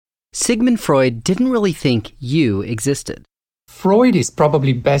Sigmund Freud didn't really think you existed. Freud is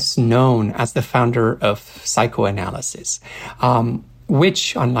probably best known as the founder of psychoanalysis,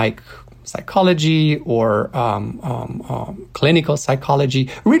 which, unlike psychology or clinical psychology,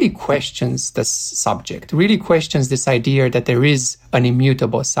 really questions the subject, really questions this idea that there is an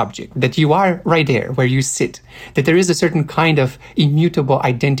immutable subject, that you are right there where you sit, that there is a certain kind of immutable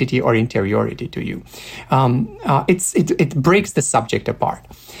identity or interiority to you. It breaks the subject apart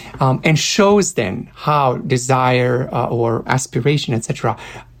and shows then how desire or aspiration, etc.,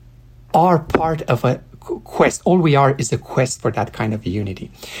 are part of a quest. All we are is a quest for that kind of unity.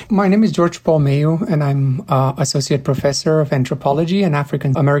 My name is George Paul Mayu, and I'm Associate Professor of Anthropology and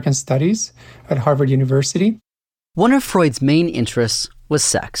African American Studies at Harvard University. One of Freud's main interests was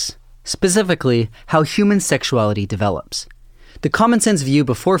sex, specifically how human sexuality develops. The common sense view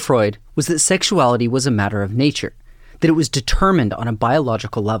before Freud was that sexuality was a matter of nature, that it was determined on a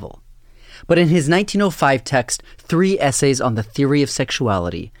biological level. But in his 1905 text, 3 Essays on the Theory of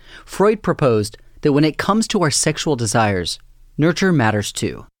Sexuality, Freud proposed that when it comes to our sexual desires, nurture matters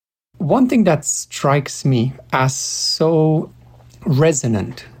too. One thing that strikes me as so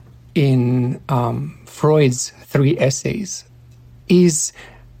resonant in Freud's 3 essays is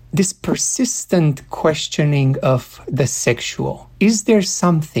this persistent questioning of the sexual. Is there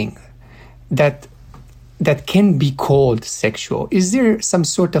something that can be called sexual? Is there some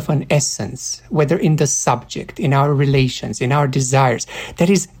sort of an essence, whether in the subject, in our relations, in our desires, that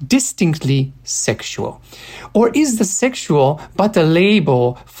is distinctly sexual? Or is the sexual but a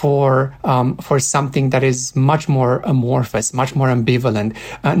label for something that is much more amorphous, much more ambivalent,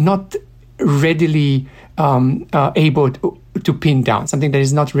 not readily able to pin down, something that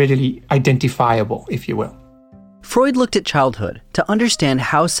is not readily identifiable, if you will? Freud looked at childhood to understand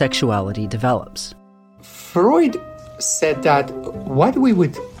how sexuality develops. Freud said that what we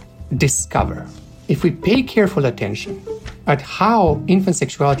would discover if we pay careful attention at how infant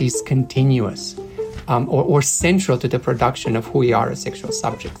sexuality is continuous or central to the production of who we are as sexual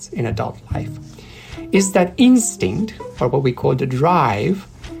subjects in adult life is that instinct, or what we call the drive,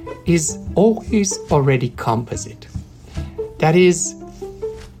 is always already composite. That is,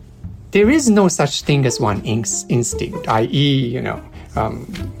 there is no such thing as one instinct, i.e.,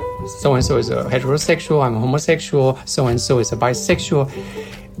 so-and-so is a heterosexual, I'm a homosexual, so-and-so is a bisexual.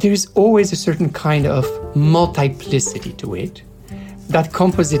 There's always a certain kind of multiplicity to it. That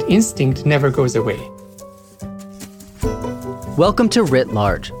composite instinct never goes away. Welcome to Writ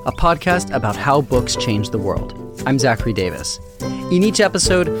Large, a podcast about how books change the world. I'm Zachary Davis. In each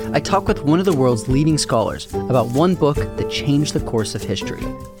episode, I talk with one of the world's leading scholars about one book that changed the course of history.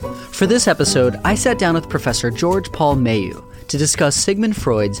 For this episode, I sat down with Professor George Paul Mayu to discuss Sigmund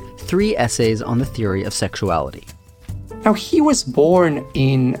Freud's 3 Essays on the Theory of Sexuality. Now, he was born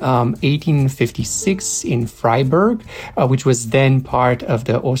in 1856 in Freiburg, which was then part of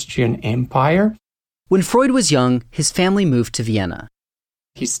the Austrian Empire. When Freud was young, his family moved to Vienna.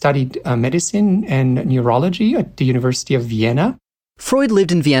 He studied medicine and neurology at the University of Vienna. Freud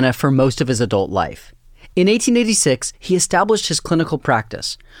lived in Vienna for most of his adult life. In 1886, he established his clinical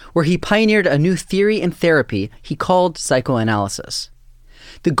practice, where he pioneered a new theory and therapy he called psychoanalysis.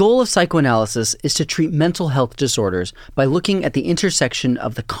 The goal of psychoanalysis is to treat mental health disorders by looking at the intersection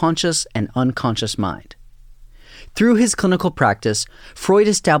of the conscious and unconscious mind. Through his clinical practice, Freud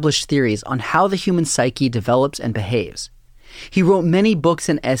established theories on how the human psyche develops and behaves. He wrote many books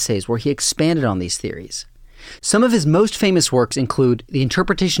and essays where he expanded on these theories. Some of his most famous works include The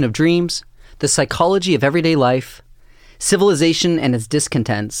Interpretation of Dreams, The Psychology of Everyday Life, Civilization and Its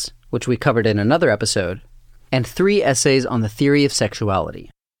Discontents, which we covered in another episode, and 3 Essays on the Theory of Sexuality.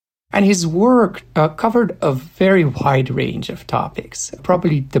 And his work covered a very wide range of topics.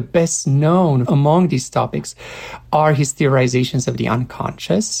 Probably the best known among these topics are his theorizations of the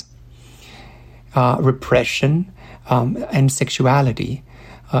unconscious, repression, and sexuality,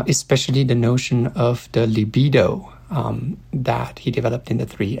 especially the notion of the libido that he developed in the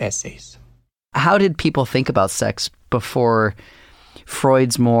 3 essays. How did people think about sex before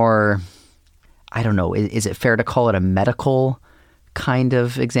Freud's more, I don't know, is it fair to call it a medical kind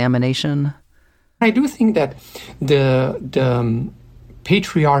of examination? I do think that the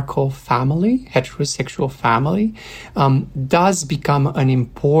patriarchal family, heterosexual family, does become an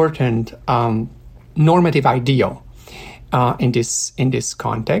important normative ideal in this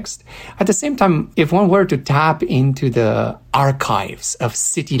context. At the same time, if one were to tap into the archives of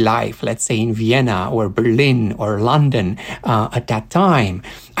city life, let's say in Vienna or Berlin or London at that time,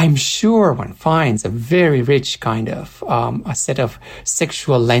 I'm sure one finds a very rich kind of a set of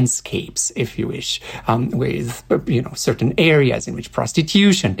sexual landscapes, if you wish, with certain areas in which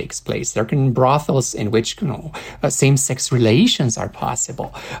prostitution takes place, certain brothels in which same-sex relations are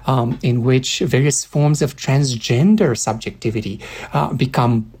possible, in which various forms of transgender subjectivity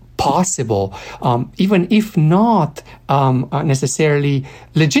become possible, even if not necessarily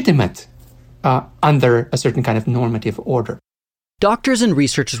legitimate under a certain kind of normative order. Doctors and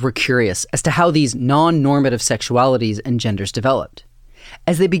researchers were curious as to how these non-normative sexualities and genders developed.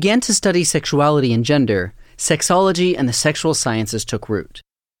 As they began to study sexuality and gender, sexology and the sexual sciences took root.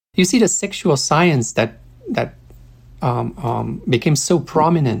 You see, the sexual science that became so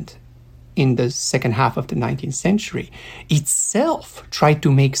prominent in the second half of the 19th century itself tried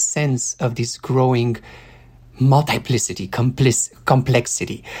to make sense of this growing multiplicity,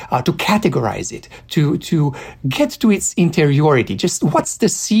 complexity, to categorize it, to get to its interiority. Just what's the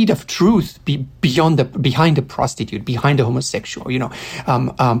seed of truth behind the prostitute, behind the homosexual?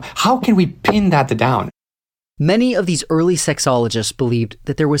 How can we pin that down? Many of these early sexologists believed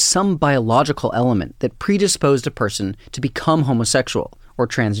that there was some biological element that predisposed a person to become homosexual or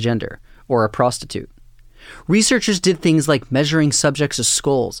transgender or a prostitute. Researchers did things like measuring subjects'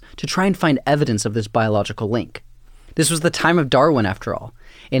 skulls to try and find evidence of this biological link. This was the time of Darwin, after all.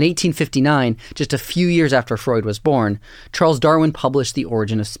 In 1859, just a few years after Freud was born, Charles Darwin published The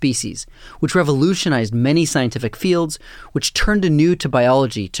Origin of Species, which revolutionized many scientific fields, which turned anew to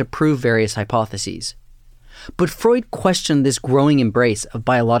biology to prove various hypotheses. But Freud questioned this growing embrace of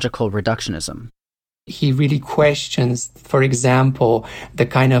biological reductionism. He really questions, for example, the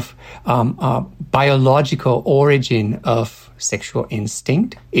kind of biological origin of sexual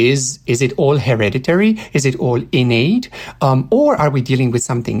instinct. Is it all hereditary? Is it all innate? Or are we dealing with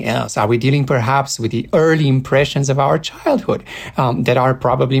something else? Are we dealing perhaps with the early impressions of our childhood that are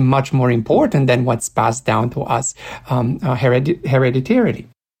probably much more important than what's passed down to us hereditarily?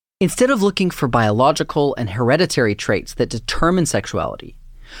 Instead of looking for biological and hereditary traits that determine sexuality,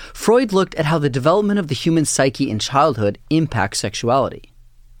 Freud looked at how the development of the human psyche in childhood impacts sexuality.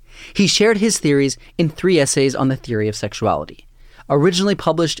 He shared his theories in 3 essays on the theory of sexuality, originally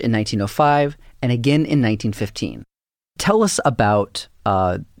published in 1905 and again in 1915. Tell us about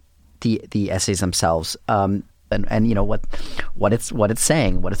the essays themselves, and what it's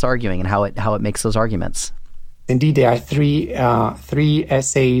saying, what it's arguing, and how it makes those arguments. Indeed, there are three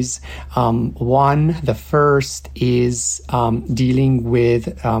essays. One, the first is dealing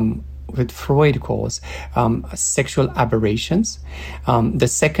with Freud calls sexual aberrations. The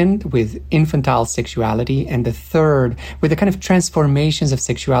second with infantile sexuality, and the third with the kind of transformations of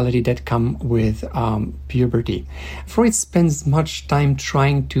sexuality that come with puberty. Freud spends much time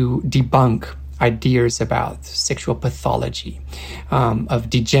trying to debunk ideas about sexual pathology,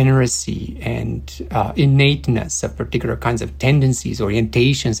 of degeneracy and innateness of particular kinds of tendencies,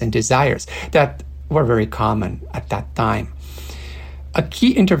 orientations, and desires that were very common at that time. A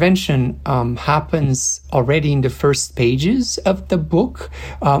key intervention happens already in the first pages of the book,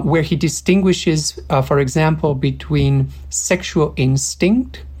 where he distinguishes, for example, between sexual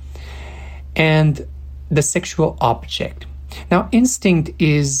instinct and the sexual object. Now, instinct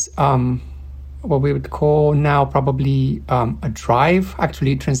is what we would call now probably a drive,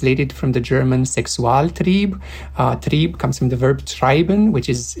 actually translated from the German Sexualtrieb. Trieb comes from the verb treiben, which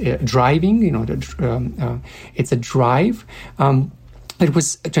is driving, it's a drive. It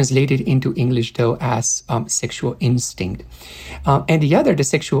was translated into English, though, as sexual instinct. And the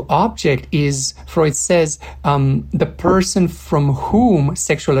sexual object is, Freud says, the person from whom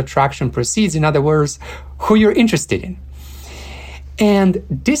sexual attraction proceeds. In other words, who you're interested in. And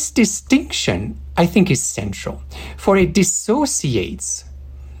this distinction, I think, is central, for it dissociates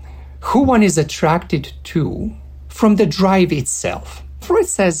who one is attracted to from the drive itself. Freud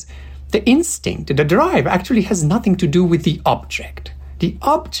says the instinct, the drive, actually has nothing to do with the object. The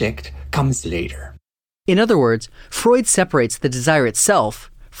object comes later. In other words, Freud separates the desire itself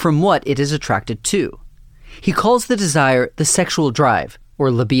from what it is attracted to. He calls the desire the sexual drive,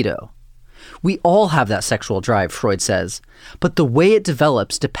 or libido. We all have that sexual drive, Freud says, but the way it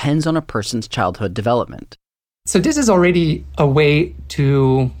develops depends on a person's childhood development. So this is already a way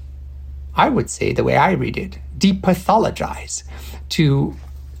to, I would say, the way I read it, depathologize, to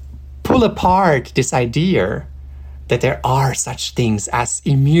pull apart this idea that there are such things as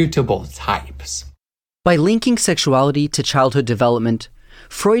immutable types. By linking sexuality to childhood development,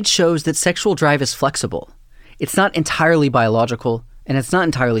 Freud shows that sexual drive is flexible. It's not entirely biological, and it's not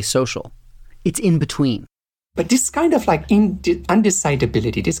entirely social. It's in between. But this kind of like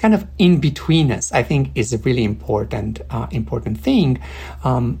undecidability, this kind of in-betweenness, I think is a really important thing.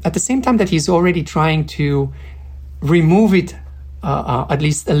 At the same time that he's already trying to remove it at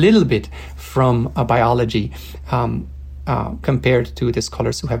least a little bit from biology compared to the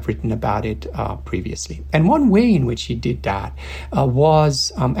scholars who have written about it previously. And one way in which he did that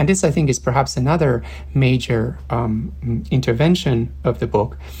was, and this I think is perhaps another major intervention of the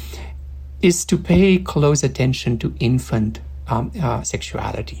book, is to pay close attention to infant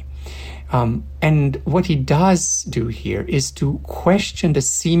sexuality. And what he does do here is to question the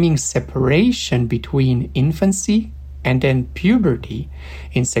seeming separation between infancy and then puberty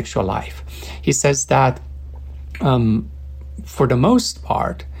in sexual life. He says that for the most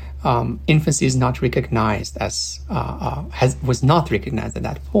part, infancy is not recognized was not recognized at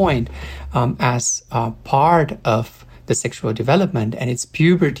that point as part of the sexual development, and it's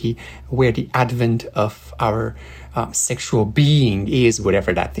puberty where the advent of our sexual being is,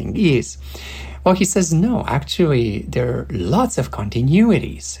 whatever that thing is. Well, he says, no, actually, there are lots of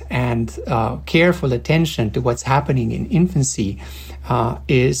continuities, and careful attention to what's happening in infancy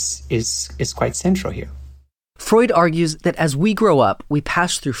is quite central here. Freud argues that as we grow up, we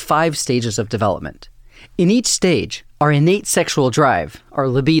pass through 5 stages of development. In each stage, our innate sexual drive, our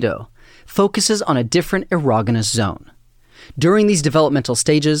libido, focuses on a different erogenous zone. During these developmental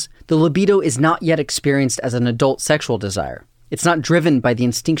stages, the libido is not yet experienced as an adult sexual desire. It's not driven by the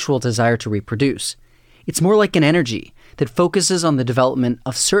instinctual desire to reproduce. It's more like an energy that focuses on the development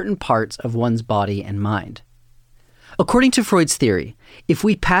of certain parts of one's body and mind. According to Freud's theory, if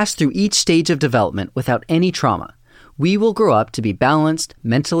we pass through each stage of development without any trauma, we will grow up to be balanced,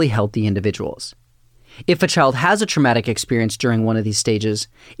 mentally healthy individuals. If a child has a traumatic experience during one of these stages,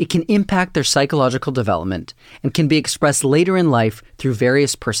 it can impact their psychological development and can be expressed later in life through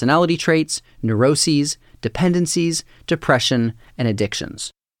various personality traits, neuroses, dependencies, depression, and addictions.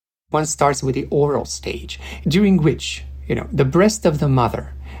 One starts with the oral stage, during which, the breast of the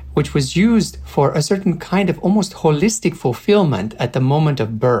mother, which was used for a certain kind of almost holistic fulfillment at the moment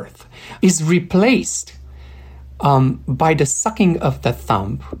of birth, is replaced by the sucking of the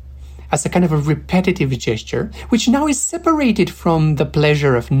thumb as a kind of a repetitive gesture, which now is separated from the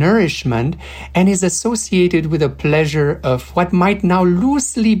pleasure of nourishment and is associated with a pleasure of what might now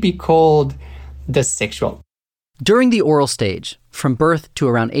loosely be called the sexual. During the oral stage, from birth to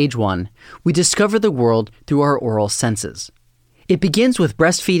around age 1, we discover the world through our oral senses. It begins with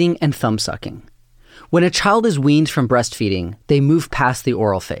breastfeeding and thumb sucking. When a child is weaned from breastfeeding, they move past the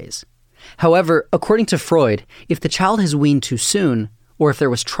oral phase. However, according to Freud, if the child has weaned too soon, or if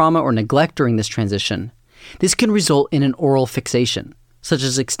there was trauma or neglect during this transition, this can result in an oral fixation, such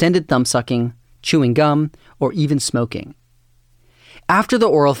as extended thumb sucking, chewing gum, or even smoking. After the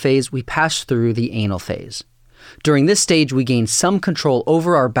oral phase, we pass through the anal phase. During this stage, we gain some control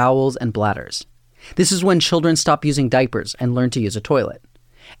over our bowels and bladders. This is when children stop using diapers and learn to use a toilet.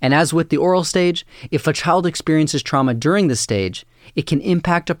 And as with the oral stage, if a child experiences trauma during this stage, it can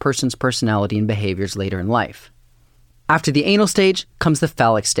impact a person's personality and behaviors later in life. After the anal stage comes the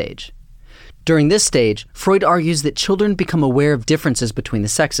phallic stage. During this stage, Freud argues that children become aware of differences between the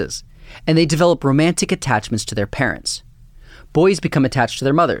sexes, and they develop romantic attachments to their parents. Boys become attached to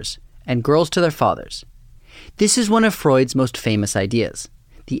their mothers, and girls to their fathers. This is one of Freud's most famous ideas,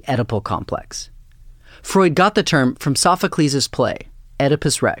 the Oedipal complex. Freud got the term from Sophocles' play,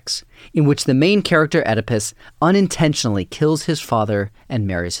 Oedipus Rex, in which the main character Oedipus unintentionally kills his father and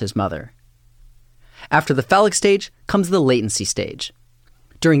marries his mother. After the phallic stage comes the latency stage.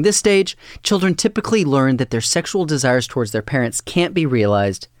 During this stage, children typically learn that their sexual desires towards their parents can't be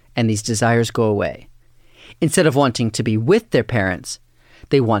realized, and these desires go away. Instead of wanting to be with their parents,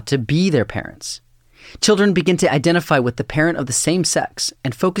 they want to be their parents. Children begin to identify with the parent of the same sex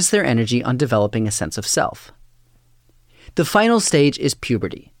and focus their energy on developing a sense of self. The final stage is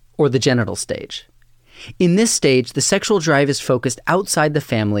puberty, or the genital stage. In this stage, the sexual drive is focused outside the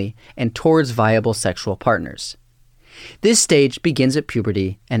family and towards viable sexual partners. This stage begins at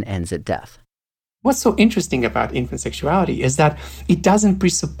puberty and ends at death. What's so interesting about infant sexuality is that it doesn't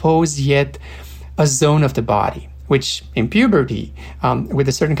presuppose yet a zone of the body, which in puberty, with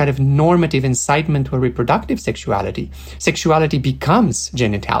a certain kind of normative incitement to a reproductive sexuality becomes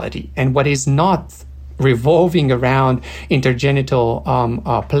genitality. And what is not revolving around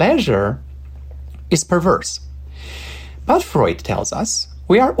intergenital pleasure is perverse. But Freud tells us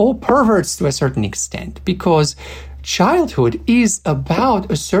we are all perverts to a certain extent, because childhood is about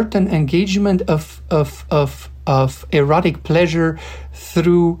a certain engagement of erotic pleasure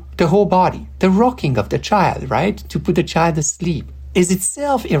through the whole body, the rocking of the child, right? To put the child asleep, is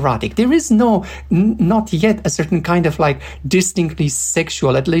itself erotic. There is not yet a certain kind of like distinctly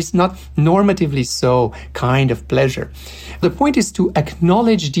sexual, at least not normatively so, kind of pleasure. The point is to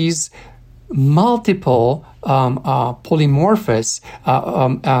acknowledge these multiple polymorphous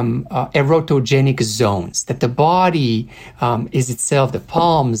erotogenic zones, that the body is itself, the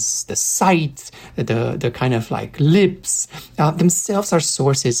palms, the sight, the kind of like lips, themselves are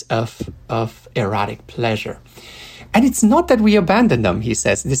sources of erotic pleasure. And it's not that we abandon them, he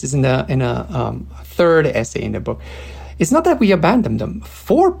says. This is in a third essay in the book. It's not that we abandon them.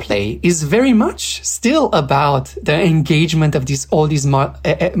 Foreplay is very much still about the engagement of all these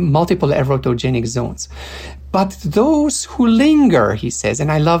multiple erotogenic zones. But those who linger, he says,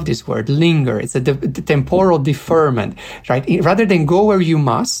 and I love this word, linger. It's the temporal deferment, right? Rather than go where you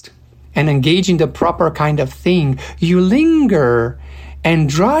must and engage in the proper kind of thing, you linger and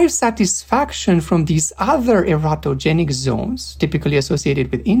drive satisfaction from these other erotogenic zones, typically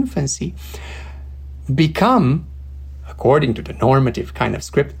associated with infancy, become, according to the normative kind of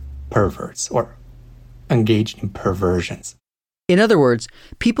script, perverts or engaged in perversions. In other words,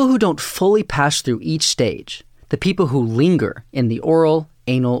 people who don't fully pass through each stage, the people who linger in the oral,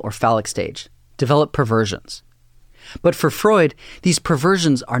 anal, or phallic stage, develop perversions. But for Freud, these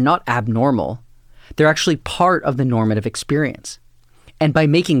perversions are not abnormal. They're actually part of the normative experience. And by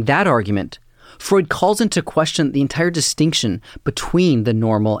making that argument, Freud calls into question the entire distinction between the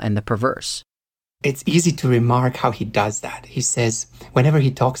normal and the perverse. It's easy to remark how he does that. He says, whenever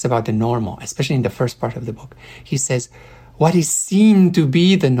he talks about the normal, especially in the first part of the book, he says, what is seen to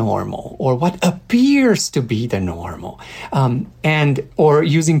be the normal, or what appears to be the normal, or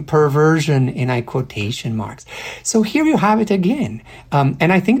using perversion in quotation marks. So here you have it again.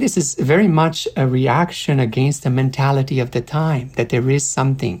 And I think this is very much a reaction against the mentality of the time, that there is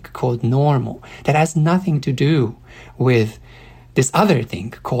something called normal that has nothing to do with this other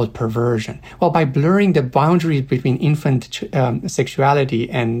thing called perversion. Well, by blurring the boundaries between infant sexuality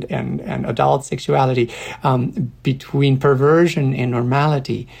and adult sexuality, between perversion and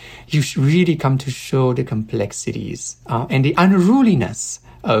normality, you really come to show the complexities and the unruliness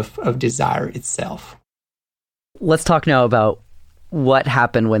of desire itself. Let's talk now about what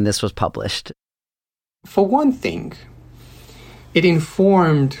happened when this was published. For one thing, it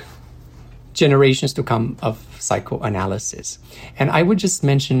informed generations to come of psychoanalysis. And I would just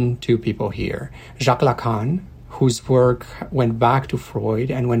mention two people here. Jacques Lacan, whose work went back to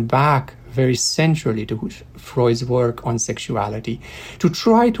Freud and went back very centrally to Freud's work on sexuality, to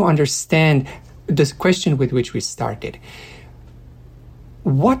try to understand the question with which we started.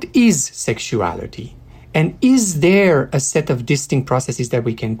 What is sexuality? And is there a set of distinct processes that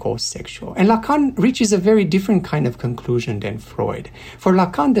we can call sexual? And Lacan reaches a very different kind of conclusion than Freud. For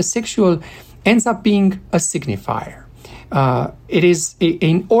Lacan, the sexual ends up being a signifier. It is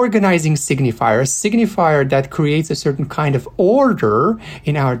an organizing signifier, a signifier that creates a certain kind of order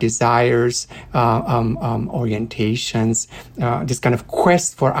in our desires, orientations, this kind of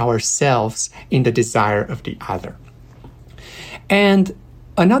quest for ourselves in the desire of the other. And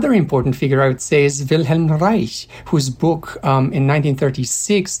another important figure, I would say, is Wilhelm Reich, whose book in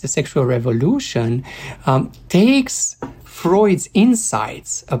 1936, The Sexual Revolution, takes Freud's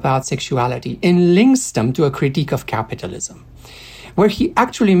insights about sexuality and links them to a critique of capitalism, where he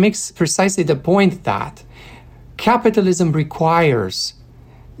actually makes precisely the point that capitalism requires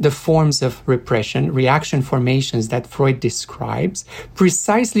the forms of repression, reaction formations that Freud describes,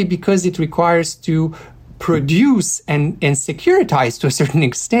 precisely because it requires to produce and securitize to a certain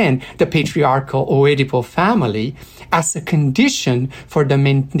extent the patriarchal Oedipal family as a condition for the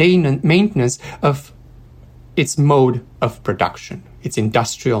maintenance of its mode of production, its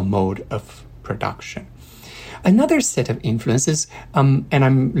industrial mode of production. Another set of influences, and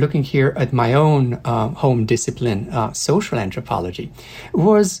I'm looking here at my own home discipline, social anthropology,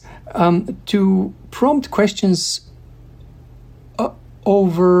 was to prompt questions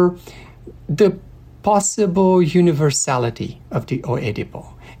over the possible universality of the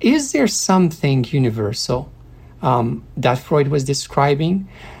Oedipal. Is there something universal that Freud was describing?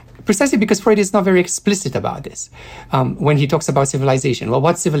 Precisely because Freud is not very explicit about this. When he talks about civilization, well,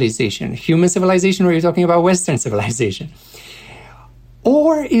 what civilization? Human civilization, or are you talking about Western civilization?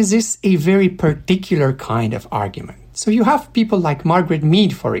 Or is this a very particular kind of argument? So you have people like Margaret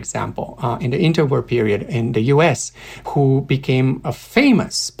Mead, for example, in the interwar period in the US, who became a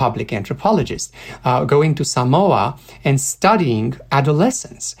famous public anthropologist, going to Samoa and studying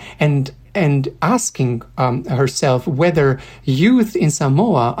adolescence and asking herself whether youth in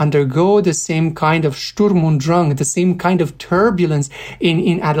Samoa undergo the same kind of Sturm und Drang, the same kind of turbulence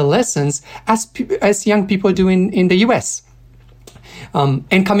in adolescence as young people do in the US.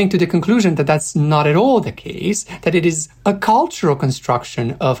 and coming to the conclusion that that's not at all the case, that it is a cultural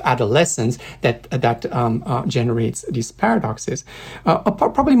construction of adolescence that generates these paradoxes. A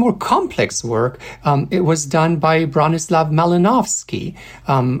probably more complex work, it was done by Bronislaw Malinowski,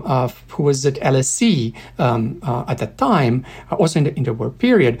 who was at LSE at that time, also in the interwar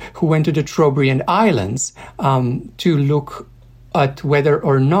period, who went to the Trobriand Islands to look at whether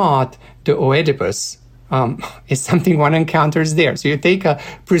or not the Oedipus is something one encounters there. So you take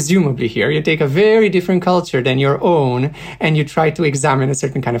presumably here, you take a very different culture than your own, and you try to examine a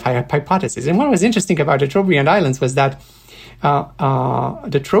certain kind of hypothesis. And what was interesting about the Trobriand Islands was that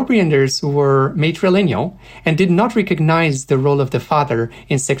the Trobrianders were matrilineal and did not recognize the role of the father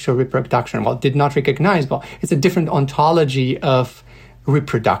in sexual reproduction. Well, did not recognize, well, it's a different ontology of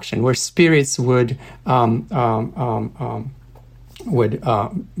reproduction, where spirits would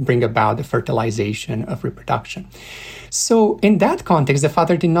bring about the fertilization of reproduction. So in that context, the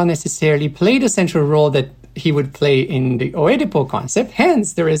father did not necessarily play the central role that he would play in the Oedipal concept.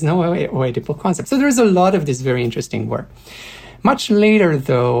 Hence, there is no Oedipal concept. So there is a lot of this very interesting work. Much later,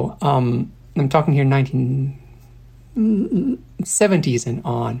 though, I'm talking here 1970s and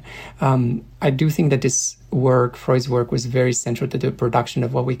on, I do think that this work, Freud's work, was very central to the production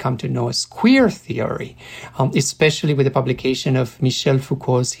of what we come to know as queer theory, especially with the publication of Michel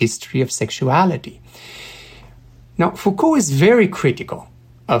Foucault's History of Sexuality. Now, Foucault is very critical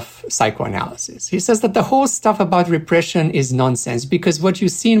of psychoanalysis. He says that the whole stuff about repression is nonsense, because what you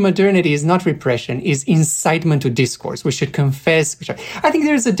see in modernity is not repression, is incitement to discourse. We should confess. I think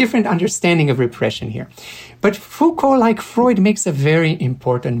there's a different understanding of repression here. But Foucault, like Freud, makes a very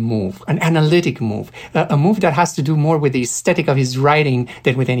important move, an analytic move, a move that has to do more with the aesthetic of his writing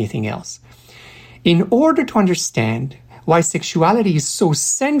than with anything else. In order to understand why sexuality is so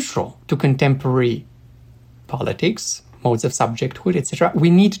central to contemporary politics, modes of subjecthood, etc.,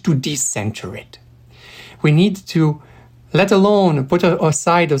 we need to decenter it. We need to, let alone put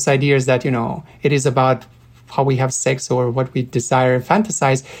aside those ideas that, it is about how we have sex or what we desire and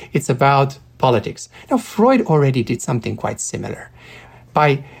fantasize. It's about politics. Now, Freud already did something quite similar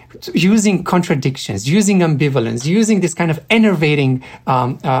by using contradictions, using ambivalence, using this kind of enervating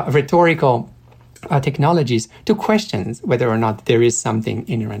rhetorical technologies to question whether or not there is something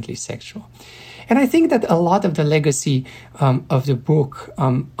inherently sexual. And I think that a lot of the legacy of the book,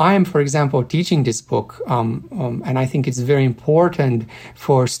 I am, for example, teaching this book, and I think it's very important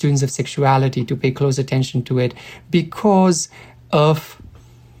for students of sexuality to pay close attention to it because of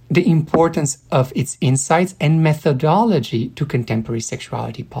the importance of its insights and methodology to contemporary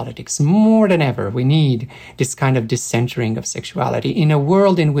sexuality politics. More than ever, we need this kind of decentering of sexuality in a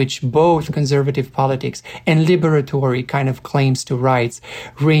world in which both conservative politics and liberatory kind of claims to rights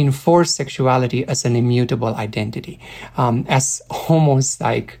reinforce sexuality as an immutable identity, as almost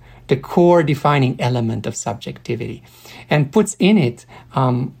like the core defining element of subjectivity, and puts in it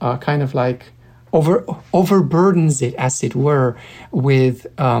kind of like overburdens it, as it were, with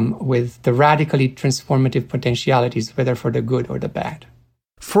the radically transformative potentialities, whether for the good or the bad.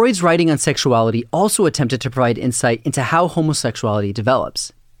 Freud's writing on sexuality also attempted to provide insight into how homosexuality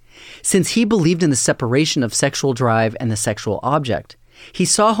develops. Since he believed in the separation of sexual drive and the sexual object, he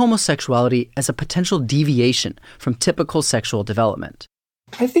saw homosexuality as a potential deviation from typical sexual development.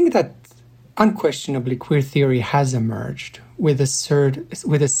 I think that unquestionably queer theory has emerged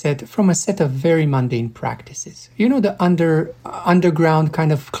from a set of very mundane practices. The underground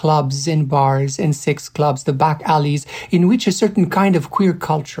kind of clubs and bars and sex clubs, the back alleys, in which a certain kind of queer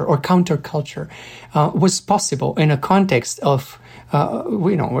culture or counterculture was possible in a context of,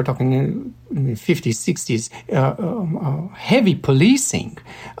 we're talking 50s, 60s, heavy policing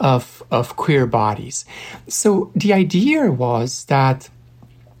of queer bodies. So the idea was that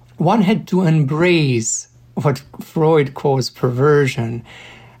one had to embrace what Freud calls perversion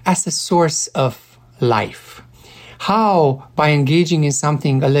as a source of life. How, by engaging in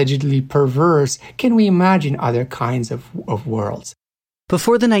something allegedly perverse, can we imagine other kinds of worlds?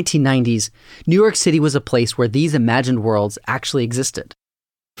 Before the 1990s, New York City was a place where these imagined worlds actually existed.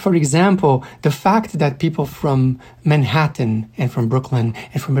 For example, the fact that people from Manhattan and from Brooklyn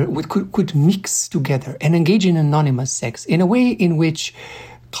and could mix together and engage in anonymous sex in a way in which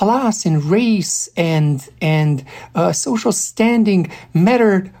class and race and social standing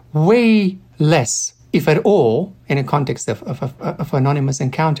mattered way less, if at all, in a context of anonymous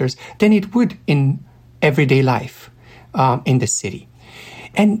encounters, than it would in everyday life in the city.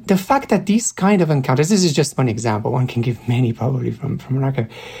 And the fact that these kind of encounters, this is just one example, one can give many probably from an archive,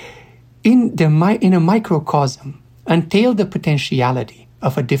 in a microcosm, entail the potentiality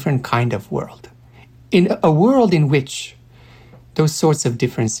of a different kind of world. In a world in which those sorts of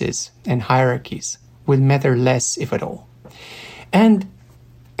differences and hierarchies will matter less, if at all. And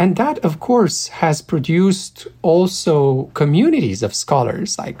that, of course, has produced also communities of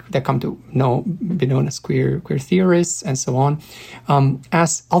scholars, like that come to be known as queer theorists and so on,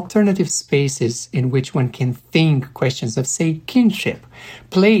 as alternative spaces in which one can think questions of, say, kinship,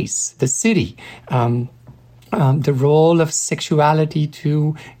 place, the city, the role of sexuality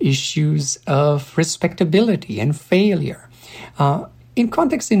to issues of respectability and failure. In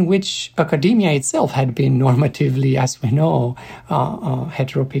contexts in which academia itself had been normatively, as we know,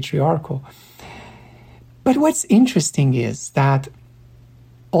 heteropatriarchal. But what's interesting is that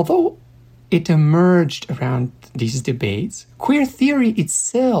although it emerged around these debates, queer theory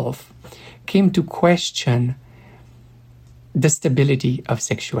itself came to question the stability of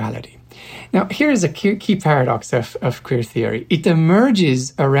sexuality. Now, here is a key paradox of queer theory. It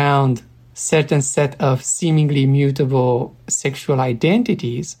emerges around certain set of seemingly mutable sexual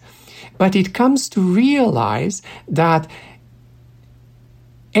identities, but it comes to realize that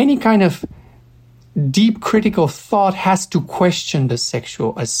any kind of deep critical thought has to question the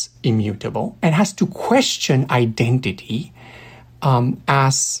sexual as immutable and has to question identity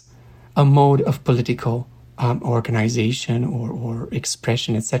as a mode of political organization or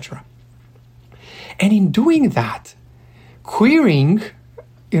expression, etc. And in doing that, queering,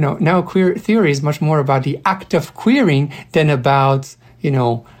 now queer theory is much more about the act of queering than about,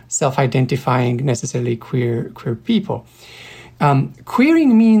 self-identifying necessarily queer people.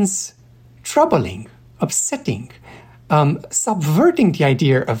 Queering means troubling, upsetting, subverting the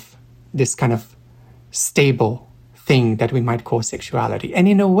idea of this kind of stable thing that we might call sexuality. And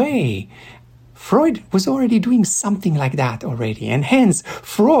in a way, Freud was already doing something like that already. And hence,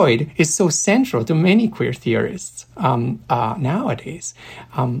 Freud is so central to many queer theorists nowadays.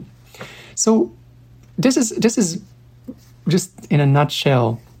 So this is just in a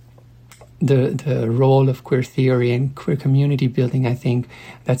nutshell the role of queer theory and queer community building, I think,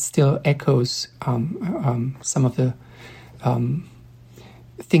 that still echoes some of the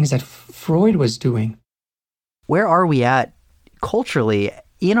things that Freud was doing. Where are we at culturally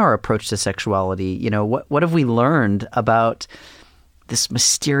in our approach to sexuality? What have we learned about this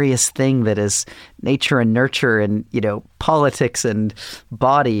mysterious thing that is nature and nurture and, politics and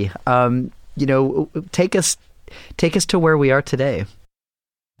body? Take us to where we are today.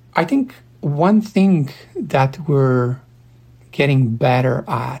 I think one thing that we're getting better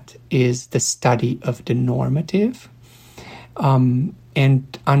at is the study of the normative,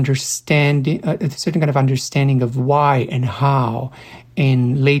 and understanding a certain kind of understanding of why and how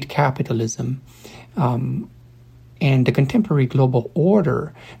in late capitalism and the contemporary global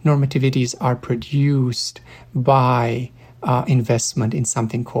order, normativities are produced by investment in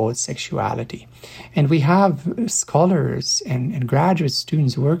something called sexuality. And we have scholars and graduate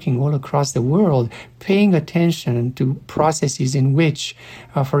students working all across the world paying attention to processes in which,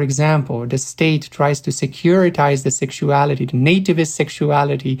 for example, the state tries to securitize the sexuality, the nativist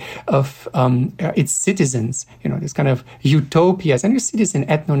sexuality of its citizens, this kind of utopias. And you see this in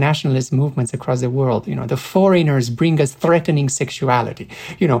ethno-nationalist movements across the world. The foreigners bring us threatening sexuality.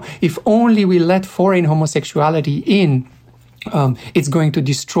 If only we let foreign homosexuality in, it's going to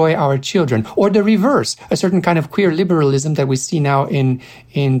destroy our children. Or the reverse, a certain kind of queer liberalism that we see now in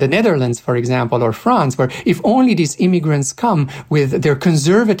the Netherlands, for example, or France, where if only these immigrants come with their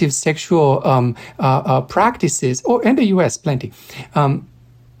conservative sexual practices, and the US, plenty,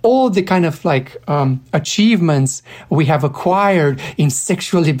 all the kind of achievements we have acquired in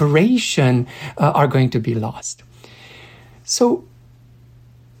sexual liberation are going to be lost. So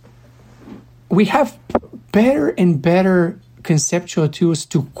we have better and better conceptual tools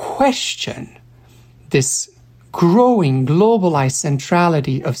to question this growing globalized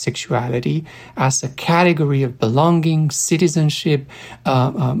centrality of sexuality as a category of belonging, citizenship,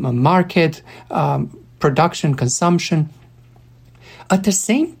 a market, production, consumption. At the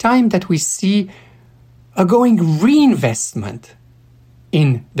same time that we see a growing reinvestment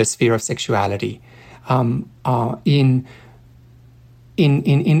in the sphere of sexuality,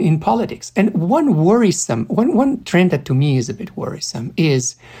 in politics. And one trend that to me is a bit worrisome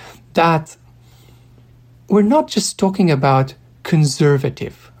is that we're not just talking about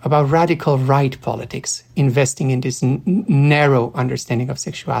conservative, about radical right politics, investing in this narrow understanding of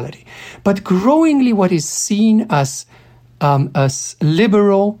sexuality, but growingly what is seen as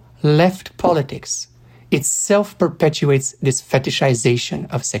liberal left politics itself perpetuates this fetishization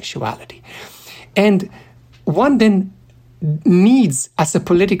of sexuality. And one then needs, as a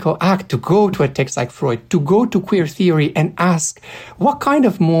political act, to go to a text like Freud, to go to queer theory and ask what kind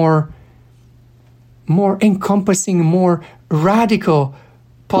of more more encompassing, more radical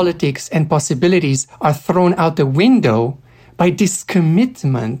politics and possibilities are thrown out the window by this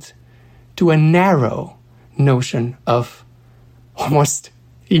commitment to a narrow notion of almost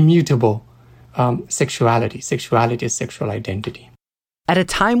immutable sexuality as sexual identity. At a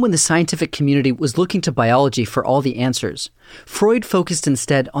time when the scientific community was looking to biology for all the answers, Freud focused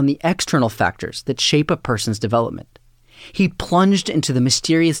instead on the external factors that shape a person's development. He plunged into the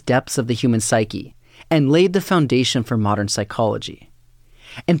mysterious depths of the human psyche and laid the foundation for modern psychology.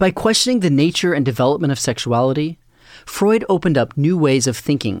 And by questioning the nature and development of sexuality, Freud opened up new ways of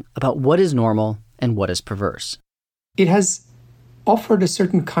thinking about what is normal and what is perverse. It has offered a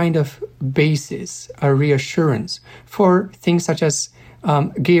certain kind of basis, a reassurance for things such as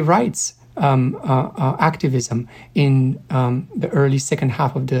gay rights activism in the early second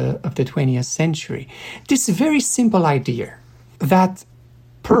half of the 20th century. This very simple idea that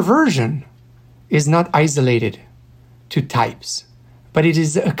perversion is not isolated to types, but it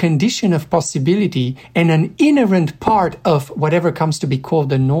is a condition of possibility and an inherent part of whatever comes to be called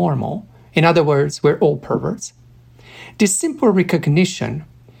the normal. In other words, we're all perverts. This simple recognition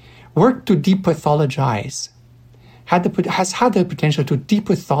worked to depathologize, has had the potential to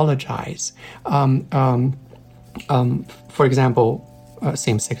depathologize, for example,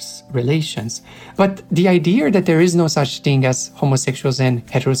 same-sex relations. But the idea that there is no such thing as homosexuals and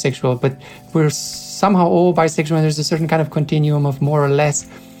heterosexual, but we're somehow all bisexual and there's a certain kind of continuum of more or less,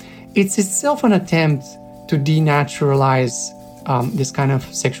 it's itself an attempt to denaturalize this kind of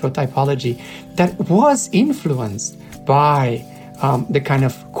sexual typology that was influenced by the kind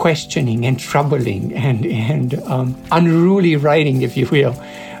of questioning and troubling and unruly writing, if you will,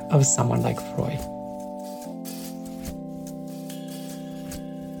 of someone like Freud.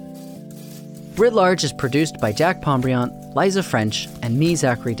 Writ Large is produced by Jack Pombriant, Liza French, and me,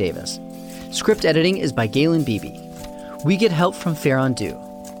 Zachary Davis. Script editing is by Galen Beebe. We get help from Farron Dew.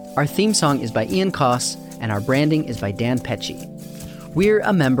 Our theme song is by Ian Koss, and our branding is by Dan Pecci. We're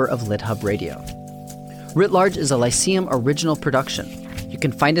a member of LitHub Radio. Writ Large is a Lyceum original production. You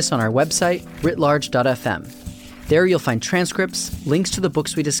can find us on our website, writlarge.fm. There you'll find transcripts, links to the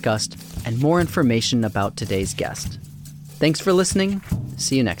books we discussed, and more information about today's guest. Thanks for listening.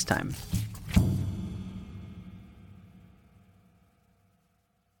 See you next time.